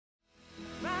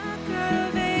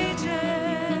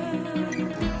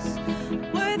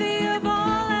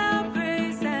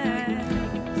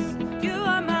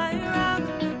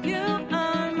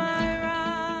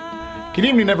Good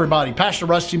evening, everybody. Pastor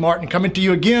Rusty Martin coming to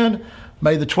you again.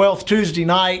 May the 12th Tuesday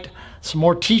night. Some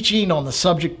more teaching on the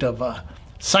subject of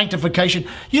sanctification.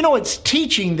 You know, it's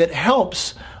teaching that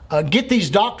helps get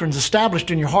these doctrines established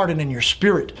in your heart and in your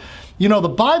spirit. You know, the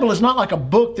Bible is not like a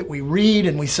book that we read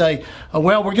and we say,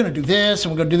 well, we're going to do this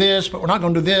and we're going to do this, but we're not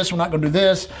going to do this, we're not going to do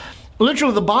this.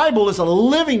 Literally, the Bible is a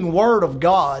living word of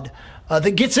God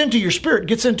that gets into your spirit,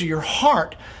 gets into your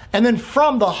heart. And then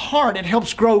from the heart, it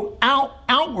helps grow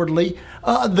outwardly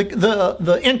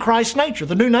the in Christ nature,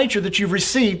 the new nature that you've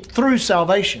received through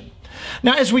salvation.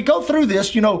 Now, as we go through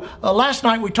this, last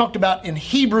night we talked about in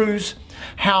Hebrews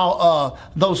how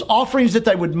those offerings that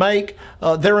they would make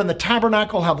there in the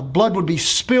tabernacle, how the blood would be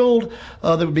spilled,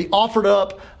 they would be offered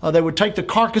up. They would take the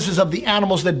carcasses of the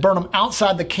animals, they'd burn them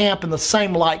outside the camp in the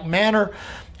same like manner.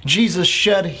 Jesus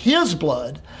shed his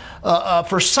blood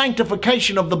for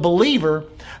sanctification of the believer,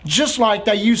 just like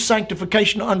they use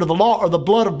sanctification under the law or the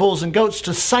blood of bulls and goats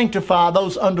to sanctify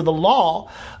those under the law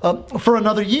for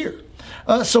another year.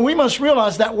 So we must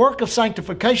realize that work of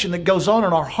sanctification that goes on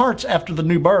in our hearts after the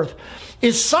new birth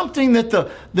is something that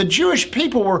the Jewish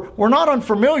people were not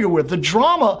unfamiliar with. The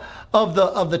drama of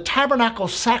the tabernacle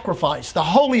sacrifice, the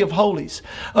Holy of Holies,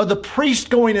 the priest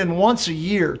going in once a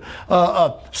year,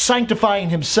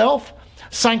 sanctifying himself,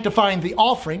 sanctifying the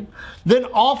offering, then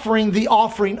offering the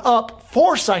offering up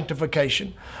for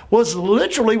sanctification, was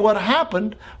literally what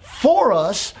happened for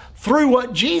us through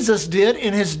what Jesus did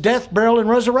in his death, burial, and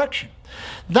resurrection.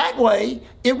 That way,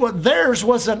 theirs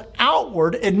was an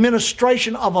outward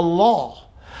administration of a law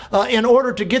in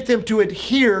order to get them to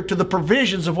adhere to the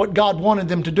provisions of what God wanted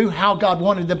them to do, how God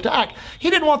wanted them to act. He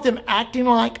didn't want them acting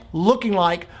like, looking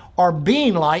like, or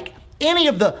being like any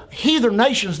of the heathen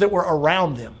nations that were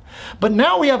around them. But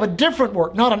now we have a different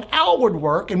work, not an outward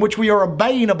work in which we are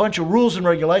obeying a bunch of rules and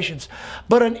regulations,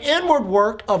 but an inward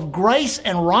work of grace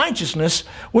and righteousness,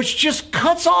 which just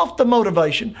cuts off the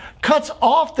motivation, cuts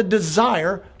off the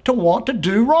desire to want to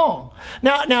do wrong.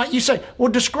 Now you say,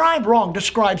 well, describe wrong,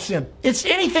 describe sin. It's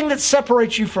anything that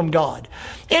separates you from God.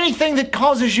 Anything that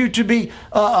causes you to be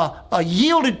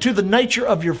yielded to the nature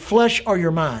of your flesh or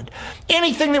your mind.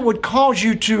 Anything that would cause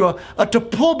you to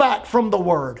pull back from the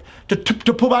Word, to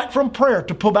pull back from prayer,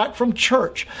 to pull back from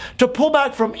church, to pull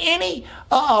back from any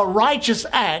righteous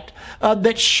act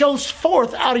that shows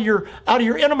forth out of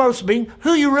your innermost being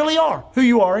who you really are, who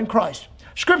you are in Christ.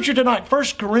 Scripture tonight, 1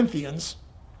 Corinthians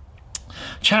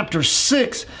chapter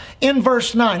 6 in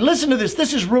verse 9. Listen to this.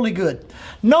 This is really good.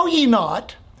 Know ye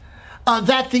not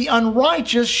that the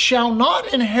unrighteous shall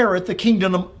not inherit the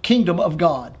kingdom of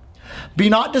God? Be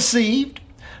not deceived,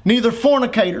 neither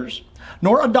fornicators,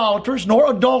 nor idolaters,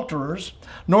 nor adulterers,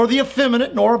 nor the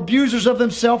effeminate, nor abusers of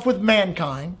themselves with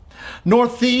mankind, nor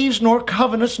thieves, nor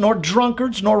covetous, nor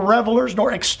drunkards, nor revelers,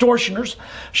 nor extortioners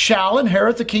shall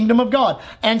inherit the kingdom of God.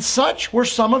 And such were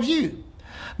some of you.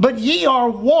 But ye are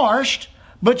washed,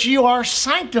 but ye are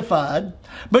sanctified,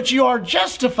 but ye are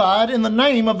justified in the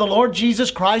name of the Lord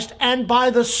Jesus Christ and by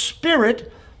the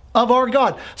Spirit of our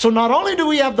God. So not only do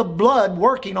we have the blood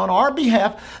working on our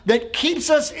behalf that keeps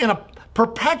us in a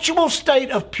perpetual state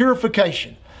of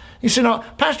purification. You say, now,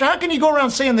 Pastor, how can you go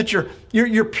around saying that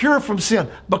you're pure from sin?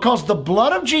 Because the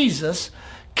blood of Jesus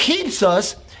keeps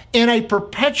us in a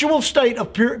perpetual state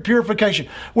of purification,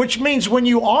 which means when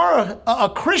you are a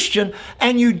Christian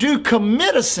and you do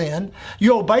commit a sin,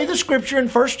 you obey the Scripture in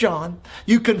 1 John,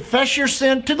 you confess your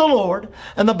sin to the Lord,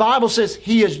 and the Bible says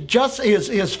He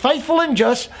is faithful and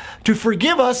just to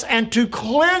forgive us and to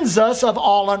cleanse us of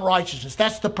all unrighteousness.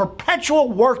 That's the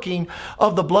perpetual working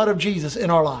of the blood of Jesus in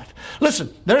our life.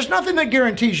 Listen, there's nothing that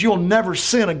guarantees you'll never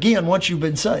sin again once you've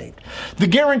been saved. The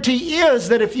guarantee is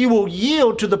that if you will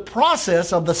yield to the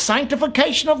process of the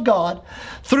sanctification of God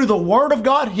through the Word of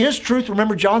God, His truth.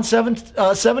 Remember John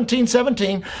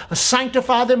 17:17,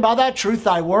 sanctify them by thy truth.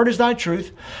 Thy word is thy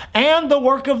truth. And the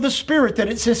work of the Spirit that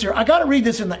it says here. I got to read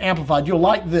this in the Amplified. You'll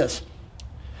like this.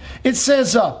 It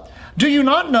says, do you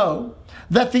not know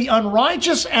that the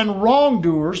unrighteous and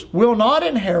wrongdoers will not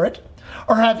inherit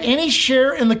or have any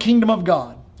share in the kingdom of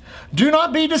God? Do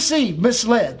not be deceived,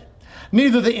 misled.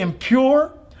 Neither the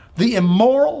impure, the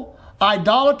immoral,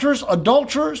 idolaters,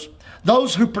 adulterers,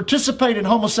 those who participate in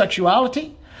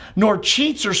homosexuality, nor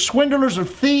cheats or swindlers or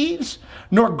thieves,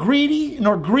 nor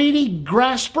greedy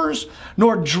graspers,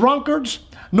 nor drunkards,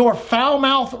 nor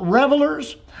foul-mouthed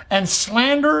revelers and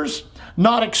slanderers,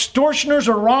 not extortioners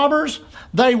or robbers,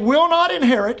 they will not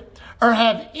inherit or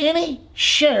have any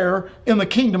share in the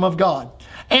kingdom of God.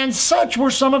 And such were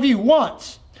some of you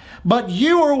once, but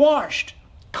you are washed,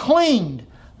 cleaned,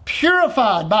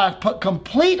 purified by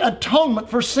complete atonement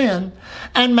for sin,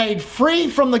 and made free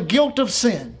from the guilt of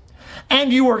sin.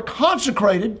 and you were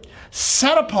consecrated,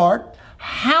 set apart,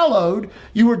 hallowed,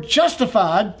 you were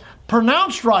justified,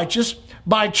 pronounced righteous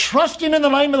by trusting in the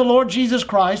name of the Lord Jesus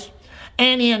Christ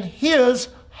and in His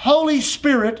Holy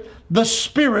Spirit, the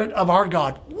Spirit of our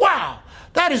God. Wow!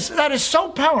 That is so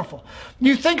powerful.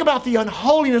 You think about the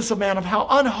unholiness of man, of how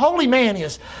unholy man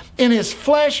is in his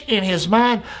flesh, in his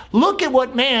mind. Look at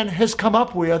what man has come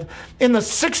up with in the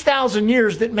 6,000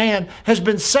 years that man has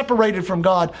been separated from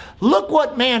God. Look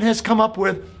what man has come up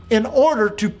with in order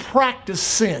to practice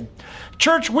sin.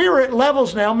 Church, we are at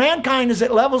levels now, mankind is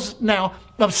at levels now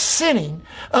of sinning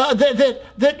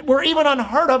that were even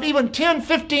unheard of even 10,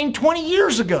 15, 20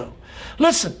 years ago.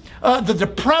 Listen, the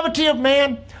depravity of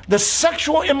man, the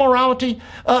sexual immorality,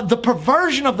 the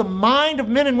perversion of the mind of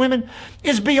men and women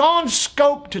is beyond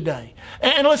scope today.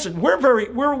 And listen, we're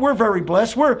very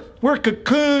blessed. We're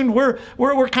cocooned.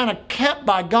 We're kind of kept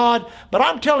by God. But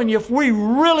I'm telling you, if we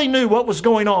really knew what was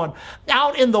going on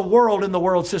out in the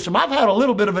world system, I've had a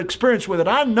little bit of experience with it.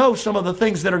 I know some of the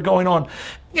things that are going on.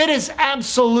 It is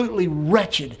absolutely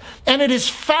wretched, and it is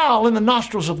foul in the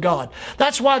nostrils of God.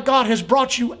 That's why God has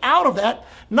brought you out of that,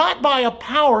 not by a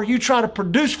power you try to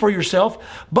produce for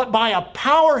yourself, but by a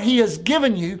power He has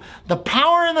given you, the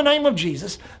power in the name of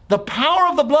Jesus, the power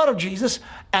of the blood of Jesus,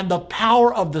 and the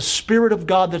power of the Spirit of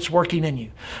God that's working in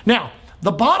you. Now,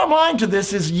 the bottom line to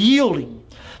this is yielding.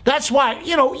 That's why,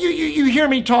 you hear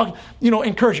me talk,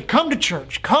 encourage you. Come to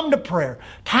church, come to prayer,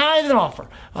 tithe and offer,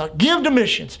 give to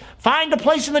missions, find a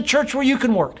place in the church where you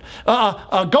can work,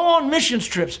 go on missions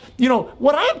trips.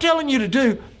 What I'm telling you to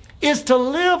do is to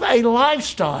live a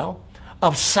lifestyle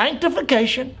of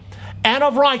sanctification and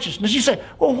of righteousness. You say,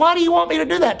 well, why do you want me to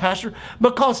do that, Pastor?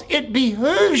 Because it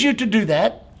behooves you to do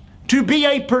that, to be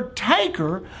a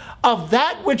partaker of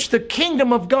that which the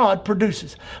kingdom of God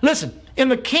produces. Listen, in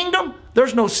the kingdom,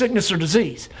 there's no sickness or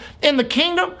disease. In the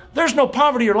kingdom, there's no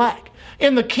poverty or lack.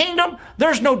 In the kingdom,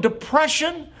 there's no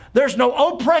depression. There's no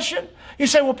oppression. You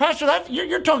say, well, Pastor,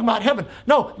 you're talking about heaven.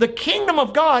 No, the kingdom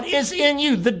of God is in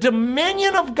you. The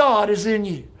dominion of God is in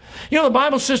you. The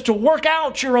Bible says to work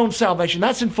out your own salvation.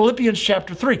 That's in Philippians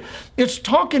chapter 3. It's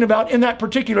talking about, in that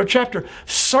particular chapter,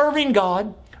 serving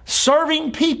God,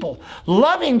 serving people,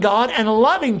 loving God and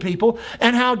loving people,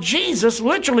 and how Jesus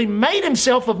literally made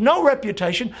Himself of no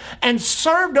reputation and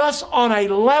served us on a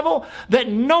level that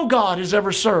no God has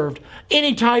ever served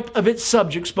any type of its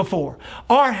subjects before.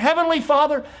 Our Heavenly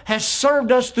Father has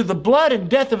served us through the blood and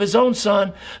death of His own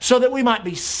Son so that we might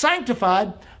be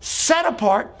sanctified, set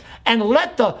apart, and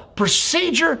let the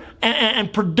procedure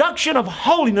and production of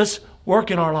holiness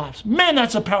work in our lives. Man,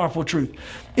 that's a powerful truth.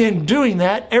 In doing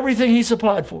that, everything He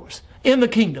supplied for us in the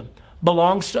kingdom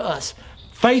belongs to us.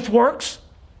 Faith works,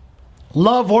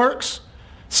 love works,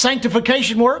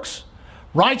 sanctification works,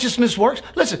 righteousness works.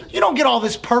 Listen, you don't get all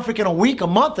this perfect in a week, a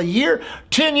month, a year,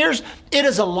 10 years. It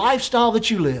is a lifestyle that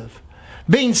you live.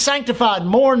 Being sanctified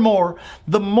more and more,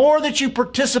 the more that you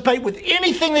participate with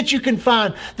anything that you can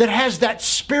find that has that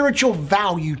spiritual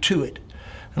value to it.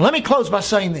 And let me close by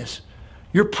saying this.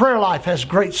 Your prayer life has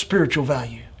great spiritual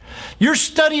value. Your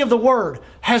study of the Word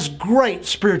has great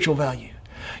spiritual value.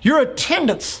 Your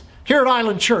attendance here at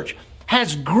Island Church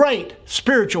has great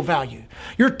spiritual value.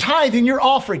 Your tithing, your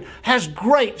offering has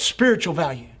great spiritual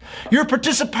value. Your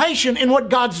participation in what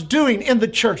God's doing in the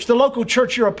church, the local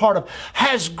church you're a part of,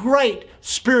 has great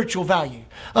spiritual value.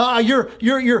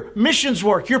 Your missions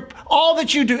work, all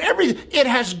that you do, everything, it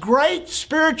has great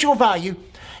spiritual value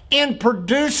in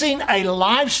producing a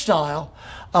lifestyle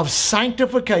of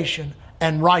sanctification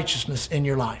and righteousness in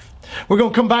your life. We're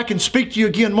going to come back and speak to you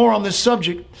again more on this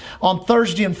subject on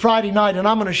Thursday and Friday night, and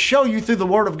I'm going to show you through the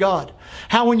Word of God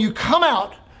how when you come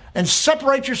out and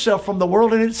separate yourself from the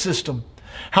world and its system,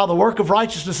 how the work of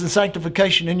righteousness and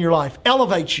sanctification in your life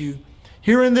elevates you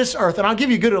here in this earth. And I'll give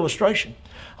you a good illustration.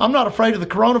 I'm not afraid of the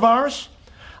coronavirus.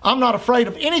 I'm not afraid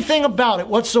of anything about it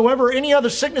whatsoever, any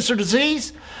other sickness or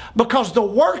disease, because the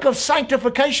work of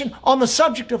sanctification on the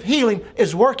subject of healing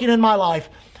is working in my life,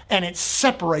 and it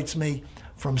separates me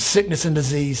from sickness and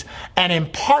disease and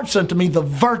imparts unto me the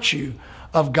virtue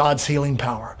of God's healing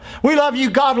power. We love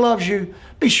you. God loves you.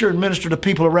 Be sure and minister to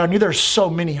people around you. There's so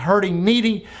many hurting,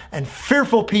 needy, and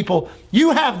fearful people.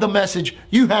 You have the message.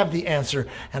 You have the answer.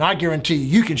 And I guarantee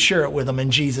you can share it with them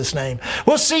in Jesus' name.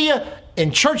 We'll see you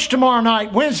in church tomorrow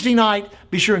night, Wednesday night.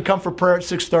 Be sure and come for prayer at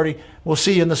 6:30. We'll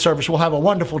see you in the service. We'll have a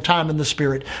wonderful time in the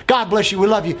Spirit. God bless you. We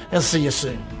love you, and see you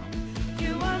soon.